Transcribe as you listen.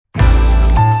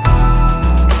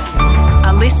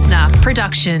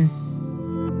production.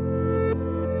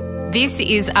 This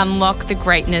is Unlock the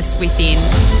Greatness Within.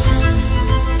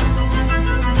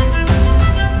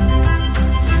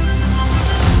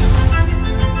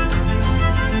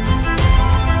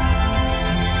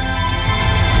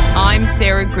 I'm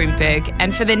Sarah Grimberg,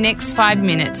 and for the next 5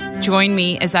 minutes, join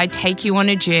me as I take you on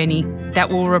a journey that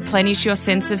will replenish your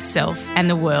sense of self and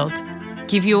the world,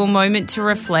 give you a moment to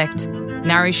reflect,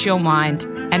 nourish your mind,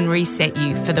 and reset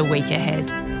you for the week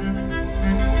ahead.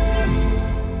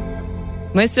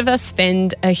 Most of us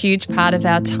spend a huge part of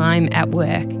our time at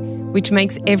work, which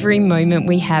makes every moment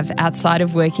we have outside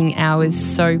of working hours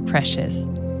so precious.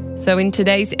 So in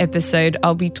today's episode,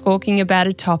 I'll be talking about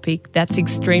a topic that's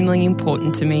extremely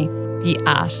important to me, the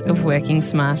art of working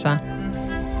smarter.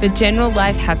 For general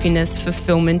life happiness,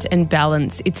 fulfillment and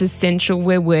balance, it's essential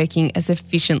we're working as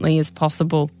efficiently as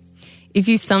possible. If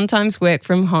you sometimes work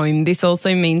from home, this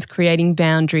also means creating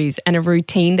boundaries and a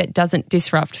routine that doesn't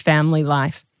disrupt family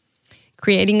life.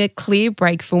 Creating a clear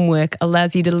break from work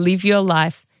allows you to live your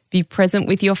life, be present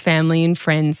with your family and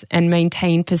friends, and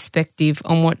maintain perspective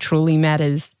on what truly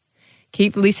matters.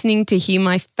 Keep listening to hear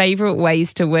my favourite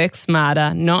ways to work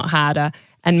smarter, not harder,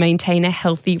 and maintain a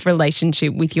healthy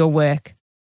relationship with your work.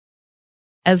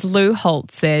 As Lou Holt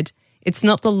said, it's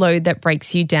not the load that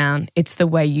breaks you down, it's the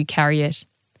way you carry it.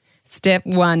 Step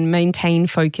 1, maintain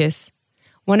focus.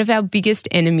 One of our biggest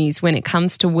enemies when it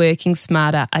comes to working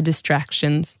smarter are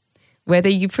distractions. Whether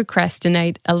you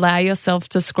procrastinate, allow yourself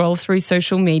to scroll through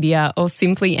social media, or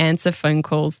simply answer phone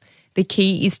calls, the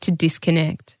key is to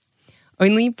disconnect.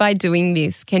 Only by doing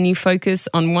this can you focus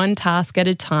on one task at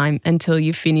a time until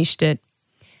you've finished it.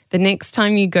 The next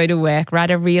time you go to work, write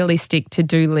a realistic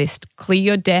to-do list, clear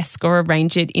your desk or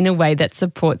arrange it in a way that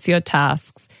supports your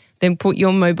tasks, then put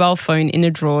your mobile phone in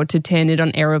a drawer to turn it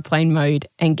on aeroplane mode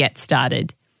and get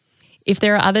started. If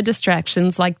there are other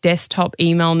distractions like desktop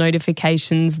email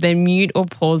notifications, then mute or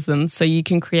pause them so you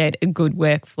can create a good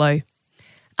workflow.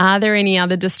 Are there any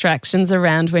other distractions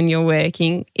around when you're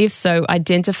working? If so,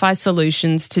 identify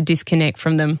solutions to disconnect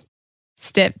from them.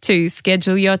 Step 2,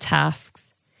 schedule your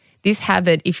tasks. This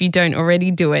habit, if you don't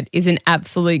already do it, is an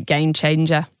absolute game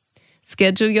changer.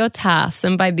 Schedule your tasks,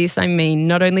 and by this I mean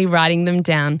not only writing them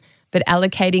down, but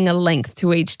allocating a length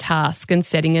to each task and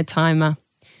setting a timer.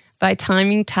 By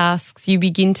timing tasks, you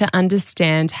begin to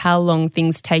understand how long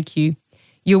things take you.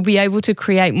 You'll be able to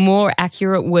create more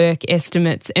accurate work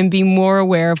estimates and be more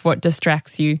aware of what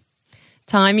distracts you.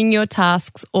 Timing your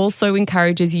tasks also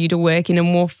encourages you to work in a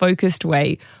more focused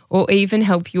way, or even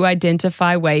help you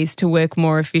identify ways to work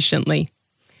more efficiently.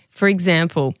 For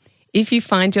example, if you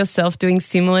find yourself doing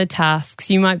similar tasks,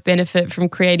 you might benefit from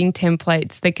creating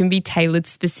templates that can be tailored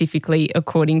specifically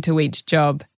according to each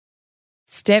job.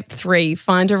 Step 3,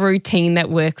 find a routine that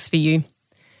works for you.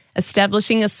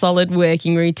 Establishing a solid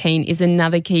working routine is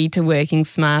another key to working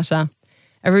smarter.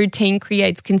 A routine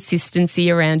creates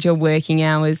consistency around your working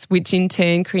hours, which in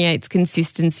turn creates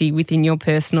consistency within your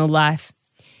personal life.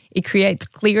 It creates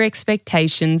clear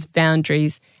expectations,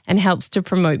 boundaries, and helps to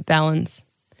promote balance.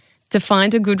 To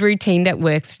find a good routine that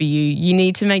works for you, you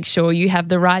need to make sure you have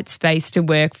the right space to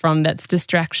work from that's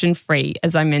distraction-free,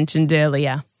 as I mentioned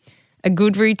earlier. A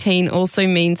good routine also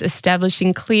means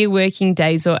establishing clear working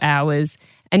days or hours,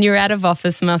 and your out of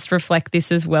office must reflect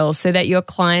this as well so that your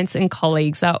clients and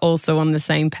colleagues are also on the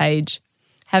same page.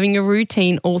 Having a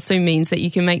routine also means that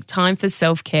you can make time for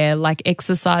self-care, like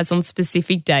exercise on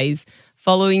specific days,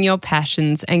 following your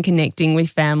passions, and connecting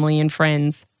with family and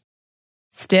friends.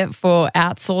 Step 4,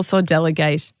 outsource or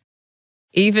delegate.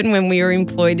 Even when we are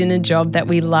employed in a job that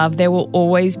we love, there will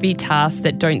always be tasks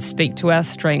that don't speak to our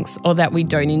strengths or that we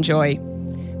don't enjoy.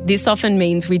 This often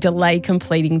means we delay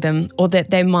completing them, or that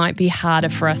they might be harder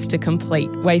for us to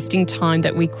complete, wasting time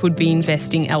that we could be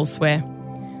investing elsewhere.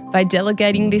 By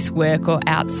delegating this work or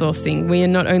outsourcing, we are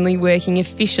not only working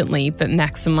efficiently but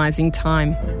maximising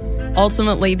time.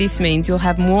 Ultimately, this means you'll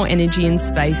have more energy and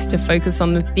space to focus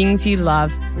on the things you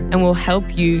love and will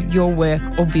help you, your work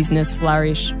or business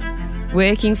flourish.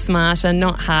 Working smarter,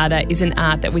 not harder, is an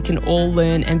art that we can all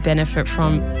learn and benefit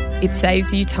from. It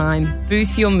saves you time,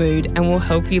 boosts your mood, and will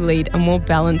help you lead a more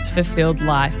balanced, fulfilled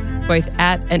life, both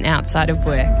at and outside of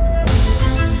work.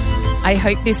 I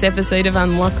hope this episode of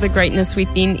Unlock the Greatness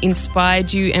Within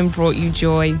inspired you and brought you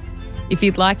joy. If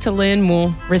you'd like to learn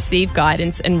more, receive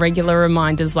guidance and regular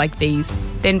reminders like these,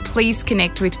 then please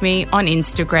connect with me on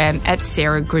Instagram at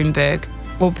Sarah Grimberg,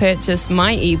 or purchase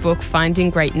my ebook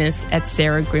Finding Greatness at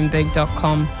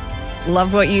sarahgrimberg.com.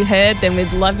 Love what you heard? Then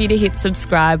we'd love you to hit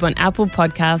subscribe on Apple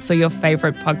Podcasts or your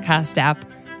favourite podcast app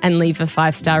and leave a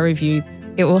 5-star review.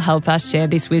 It will help us share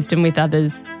this wisdom with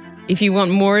others. If you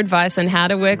want more advice on how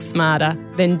to work smarter,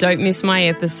 then don't miss my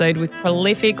episode with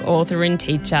prolific author and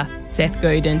teacher Seth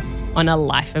Godin on a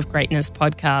Life of Greatness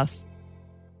podcast.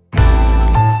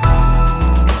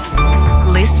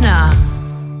 Listener.